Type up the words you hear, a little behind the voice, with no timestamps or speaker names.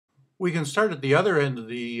We can start at the other end of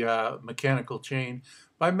the mechanical chain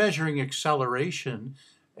by measuring acceleration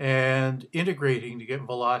and integrating to get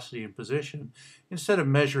velocity and position, instead of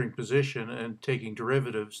measuring position and taking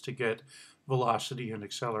derivatives to get velocity and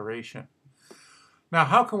acceleration. Now,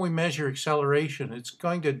 how can we measure acceleration? It's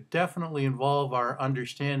going to definitely involve our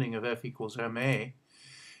understanding of F equals ma.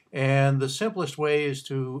 And the simplest way is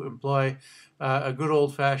to employ a good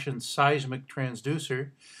old-fashioned seismic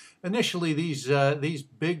transducer. Initially, these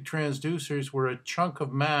big transducers were a chunk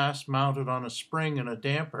of mass mounted on a spring and a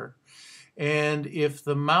damper. And if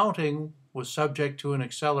the mounting was subject to an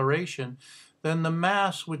acceleration, then the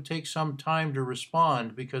mass would take some time to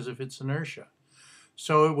respond because of its inertia.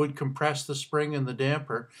 So it would compress the spring and the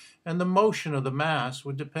damper, and the motion of the mass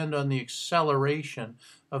would depend on the acceleration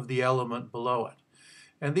of the element below it.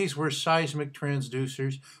 And these were seismic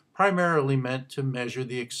transducers, primarily meant to measure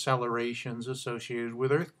the accelerations associated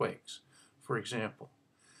with earthquakes, for example.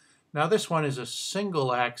 Now this one is a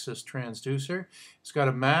single axis transducer. It's got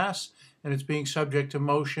a mass and it's being subject to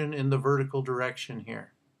motion in the vertical direction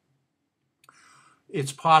here.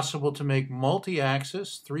 It's possible to make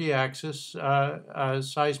multi-axis, three-axis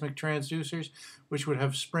seismic transducers, which would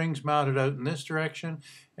have springs mounted out in this direction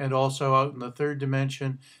and also out in the third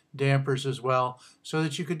dimension, dampers as well, so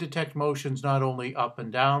that you could detect motions not only up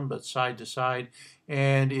and down, but side to side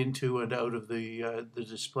and into and out of the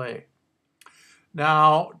display.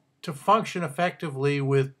 Now, to function effectively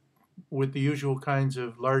with the usual kinds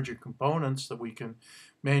of larger components that we can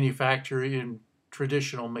manufacture in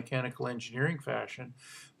traditional mechanical engineering fashion,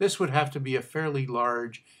 this would have to be a fairly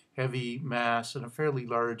large, heavy mass and a fairly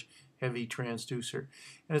large, heavy transducer.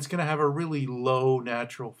 And it's going to have a really low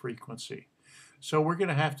natural frequency. So we're going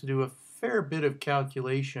to have to do a fair bit of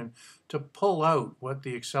calculation to pull out what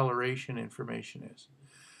the acceleration information is.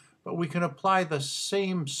 But we can apply the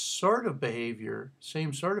same sort of behavior,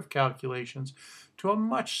 same sort of calculations to a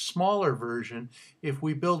much smaller version if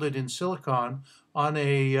we build it in silicon on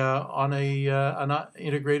an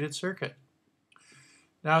integrated circuit.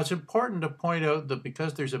 Now it's important to point out that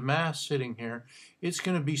because there's a mass sitting here, it's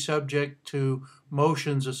going to be subject to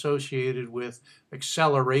motions associated with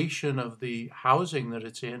acceleration of the housing that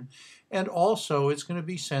it's in, and also it's going to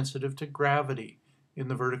be sensitive to gravity in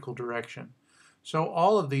the vertical direction. So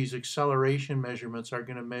all of these acceleration measurements are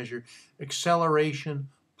going to measure acceleration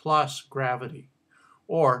plus gravity.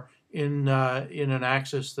 Or in an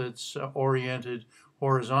axis that's oriented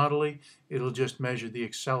horizontally, it'll just measure the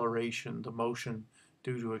acceleration, the motion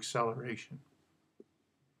due to acceleration.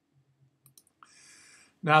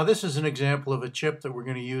 Now this is an example of a chip that we're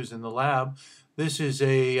going to use in the lab. This is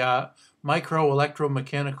a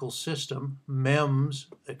micro-electromechanical system, MEMS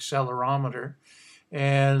accelerometer.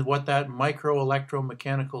 And what that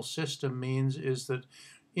micro-electromechanical system means is that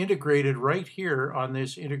integrated right here on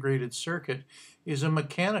this integrated circuit is a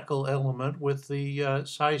mechanical element with the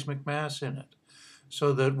seismic mass in it.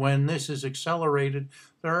 So that when this is accelerated,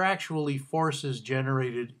 there are actually forces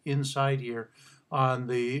generated inside here on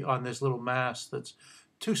this little mass that's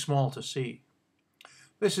too small to see.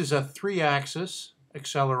 This is a three-axis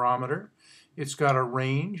accelerometer. It's got a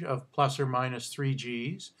range of plus or minus 3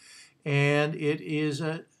 Gs. And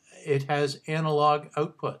it has analog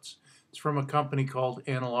outputs. It's from a company called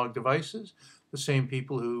Analog Devices, the same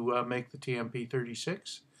people who make the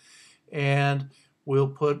TMP36. And we'll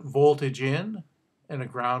put voltage in and a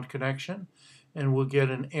ground connection, and we'll get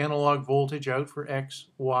an analog voltage out for X,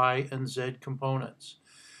 Y, and Z components.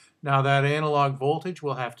 Now that analog voltage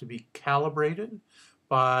will have to be calibrated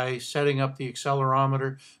by setting up the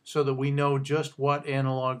accelerometer so that we know just what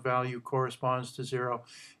analog value corresponds to 0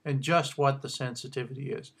 and just what the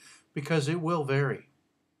sensitivity is, because it will vary.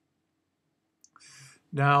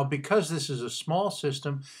 Now, because this is a small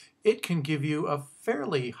system, it can give you a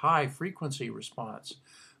fairly high frequency response.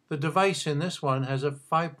 The device in this one has a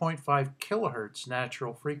 5.5 kilohertz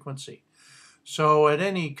natural frequency. So at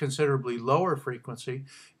any considerably lower frequency,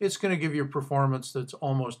 it's going to give you performance that's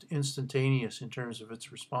almost instantaneous in terms of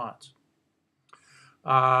its response.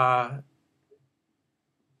 The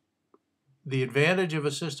advantage of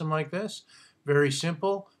a system like this, very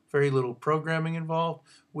simple, very little programming involved.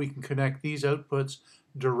 We can connect these outputs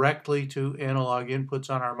directly to analog inputs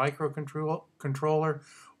on our microcontroller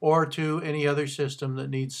or to any other system that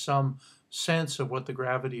needs some sense of what the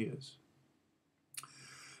gravity is.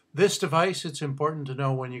 This device, it's important to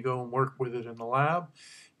know when you go and work with it in the lab,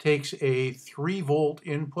 takes a 3-volt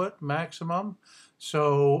input maximum.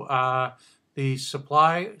 So the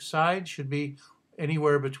supply side should be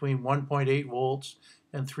anywhere between 1.8 volts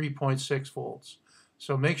and 3.6 volts.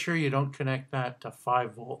 So make sure you don't connect that to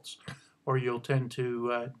 5 volts or you'll tend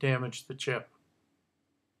to damage the chip.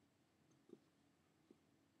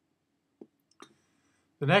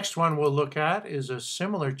 The next one we'll look at is a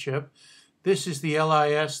similar chip. This is the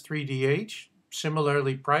LIS 3DH,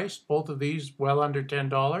 similarly priced, both of these well under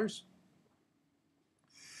 $10.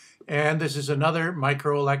 And this is another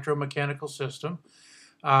micro electromechanical system,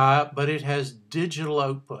 but it has digital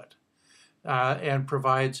output and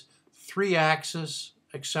provides 3-axis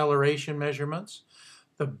acceleration measurements.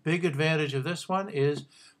 The big advantage of this one is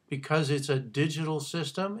because it's a digital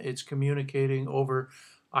system, it's communicating over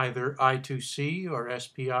either I2C or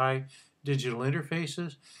SPI digital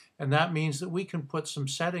interfaces, and that means that we can put some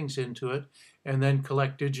settings into it and then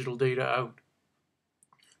collect digital data out.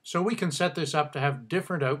 So we can set this up to have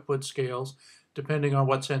different output scales depending on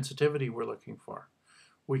what sensitivity we're looking for.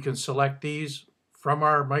 We can select these from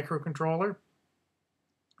our microcontroller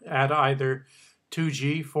at either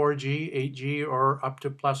 2G, 4G, 8G, or up to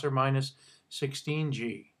plus or minus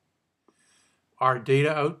 16G. Our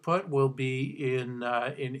data output will be in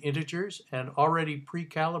integers and already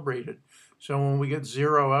pre-calibrated. So when we get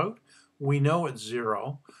 0 out, we know it's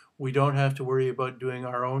 0. We don't have to worry about doing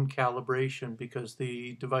our own calibration because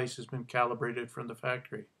the device has been calibrated from the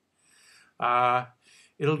factory.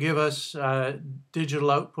 It'll give us digital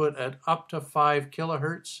output at up to 5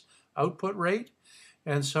 kilohertz output rate.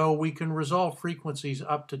 And so we can resolve frequencies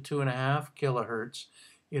up to 2.5 kilohertz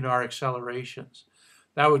in our accelerations.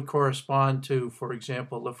 That would correspond to, for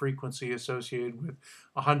example, the frequency associated with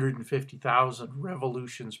 150,000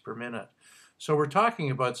 revolutions per minute. So we're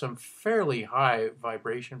talking about some fairly high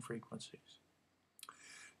vibration frequencies.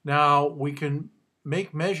 Now we can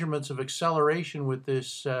make measurements of acceleration with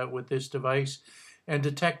this device and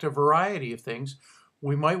detect a variety of things.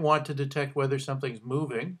 We might want to detect whether something's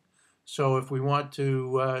moving. So if we want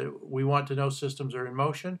to know systems are in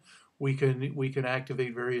motion, we can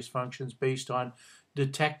activate various functions based on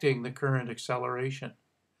detecting the current acceleration.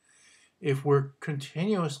 If we're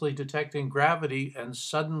continuously detecting gravity and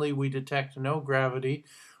suddenly we detect no gravity,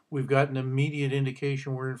 we've got an immediate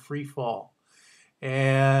indication we're in free fall.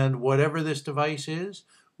 And whatever this device is,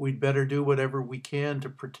 we'd better do whatever we can to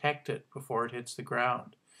protect it before it hits the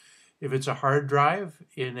ground. If it's a hard drive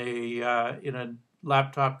in a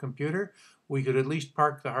laptop computer, we could at least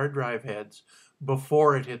park the hard drive heads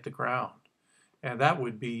before it hit the ground. And that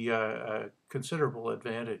would be a considerable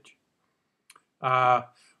advantage.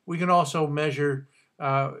 We can also measure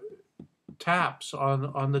taps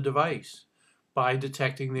on the device by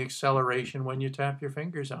detecting the acceleration when you tap your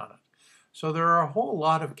fingers on it. So there are a whole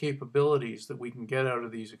lot of capabilities that we can get out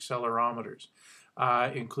of these accelerometers,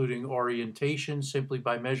 including orientation simply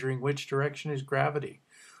by measuring which direction is gravity,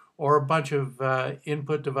 or a bunch of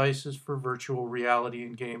input devices for virtual reality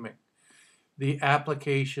and gaming. The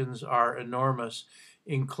applications are enormous,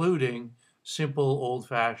 including simple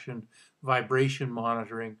old-fashioned vibration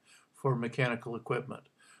monitoring for mechanical equipment,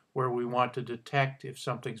 where we want to detect if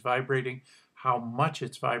something's vibrating, how much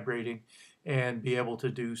it's vibrating, and be able to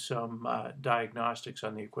do some diagnostics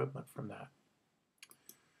on the equipment from that.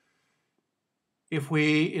 If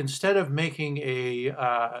we, instead of making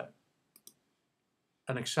an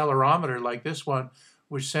accelerometer like this one,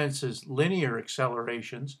 which senses linear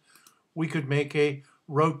accelerations, we could make a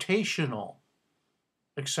rotational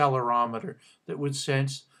accelerometer that would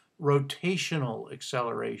sense rotational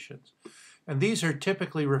accelerations. And these are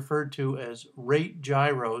typically referred to as rate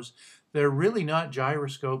gyros. They're really not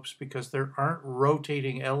gyroscopes because there aren't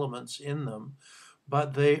rotating elements in them,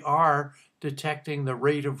 but they are detecting the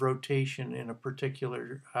rate of rotation in a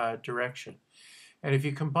particular direction. And if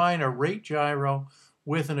you combine a rate gyro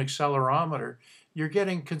with an accelerometer, you're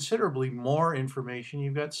getting considerably more information.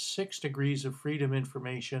 You've got 6 degrees of freedom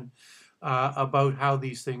information about how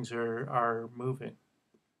these things are moving.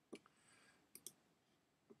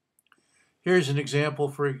 Here's an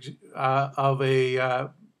example of a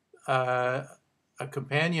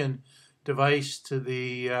companion device to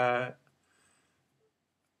the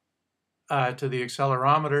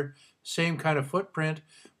accelerometer. Same kind of footprint,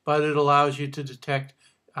 but it allows you to detect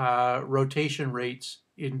rotation rates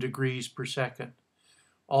in degrees per second.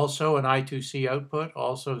 Also an I2C output,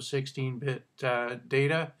 also 16-bit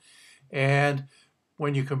data. And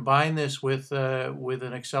when you combine this with an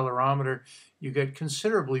accelerometer, you get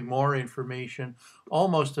considerably more information,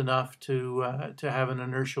 almost enough to have an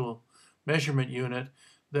inertial measurement unit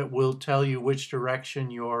that will tell you which direction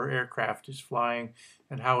your aircraft is flying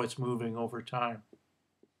and how it's moving over time.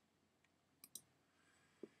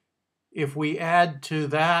 If we add to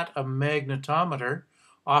that a magnetometer,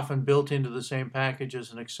 often built into the same package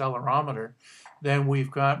as an accelerometer, then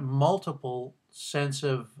we've got multiple sense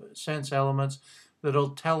elements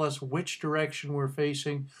that'll tell us which direction we're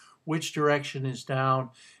facing, which direction is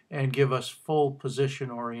down, and give us full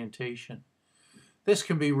position orientation. This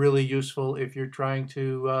can be really useful if you're trying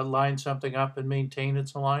to line something up and maintain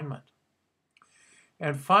its alignment.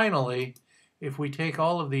 And finally, if we take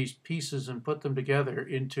all of these pieces and put them together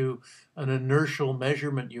into an inertial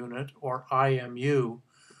measurement unit, or IMU,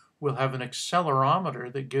 we'll have an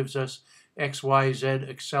accelerometer that gives us XYZ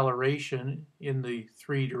acceleration in the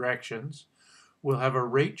 3 directions. We'll have a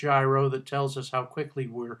rate gyro that tells us how quickly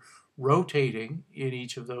we're rotating in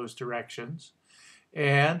each of those directions.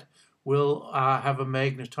 And we'll have a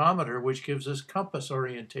magnetometer which gives us compass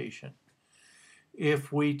orientation.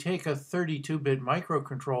 If we take a 32-bit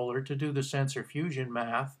microcontroller to do the sensor fusion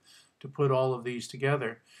math, to put all of these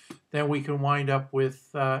together, then we can wind up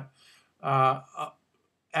with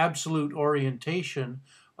absolute orientation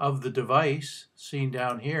of the device, seen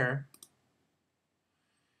down here.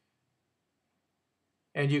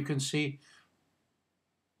 And you can see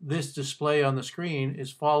this display on the screen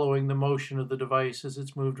is following the motion of the device as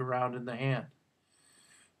it's moved around in the hand.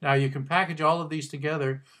 Now you can package all of these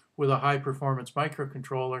together with a high-performance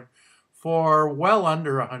microcontroller for well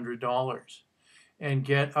under $100 and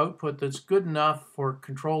get output that's good enough for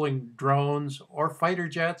controlling drones or fighter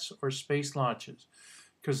jets or space launches,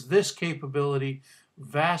 because this capability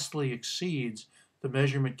vastly exceeds the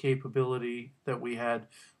measurement capability that we had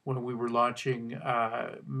when we were launching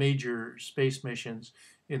major space missions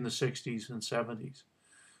in the 60s and 70s.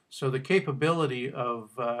 So the capability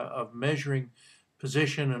of measuring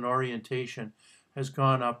position and orientation has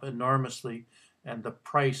gone up enormously, and the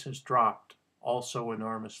price has dropped also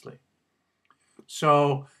enormously.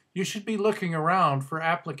 So you should be looking around for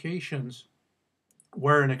applications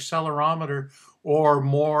where an accelerometer or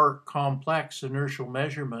more complex inertial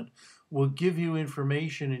measurement will give you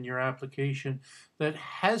information in your application that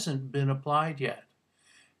hasn't been applied yet.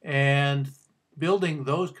 And building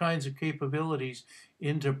those kinds of capabilities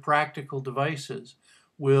into practical devices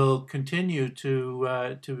will continue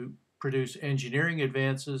to produce engineering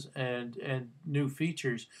advances and new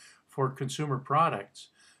features for consumer products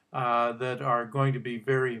that are going to be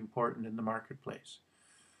very important in the marketplace.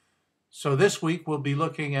 So this week we'll be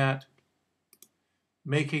looking at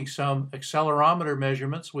making some accelerometer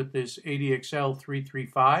measurements with this ADXL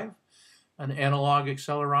 335, an analog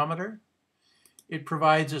accelerometer. It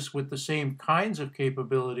provides us with the same kinds of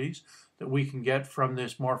capabilities that we can get from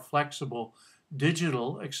this more flexible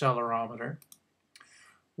digital accelerometer,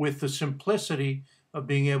 with the simplicity of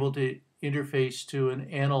being able to interface to an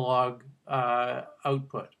analog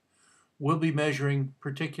output. We'll be measuring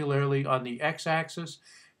particularly on the x-axis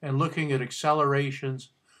and looking at accelerations,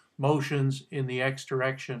 motions in the x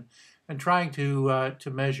direction, and trying to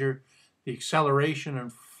measure the acceleration,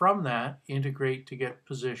 and from that integrate to get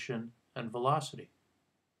position and velocity.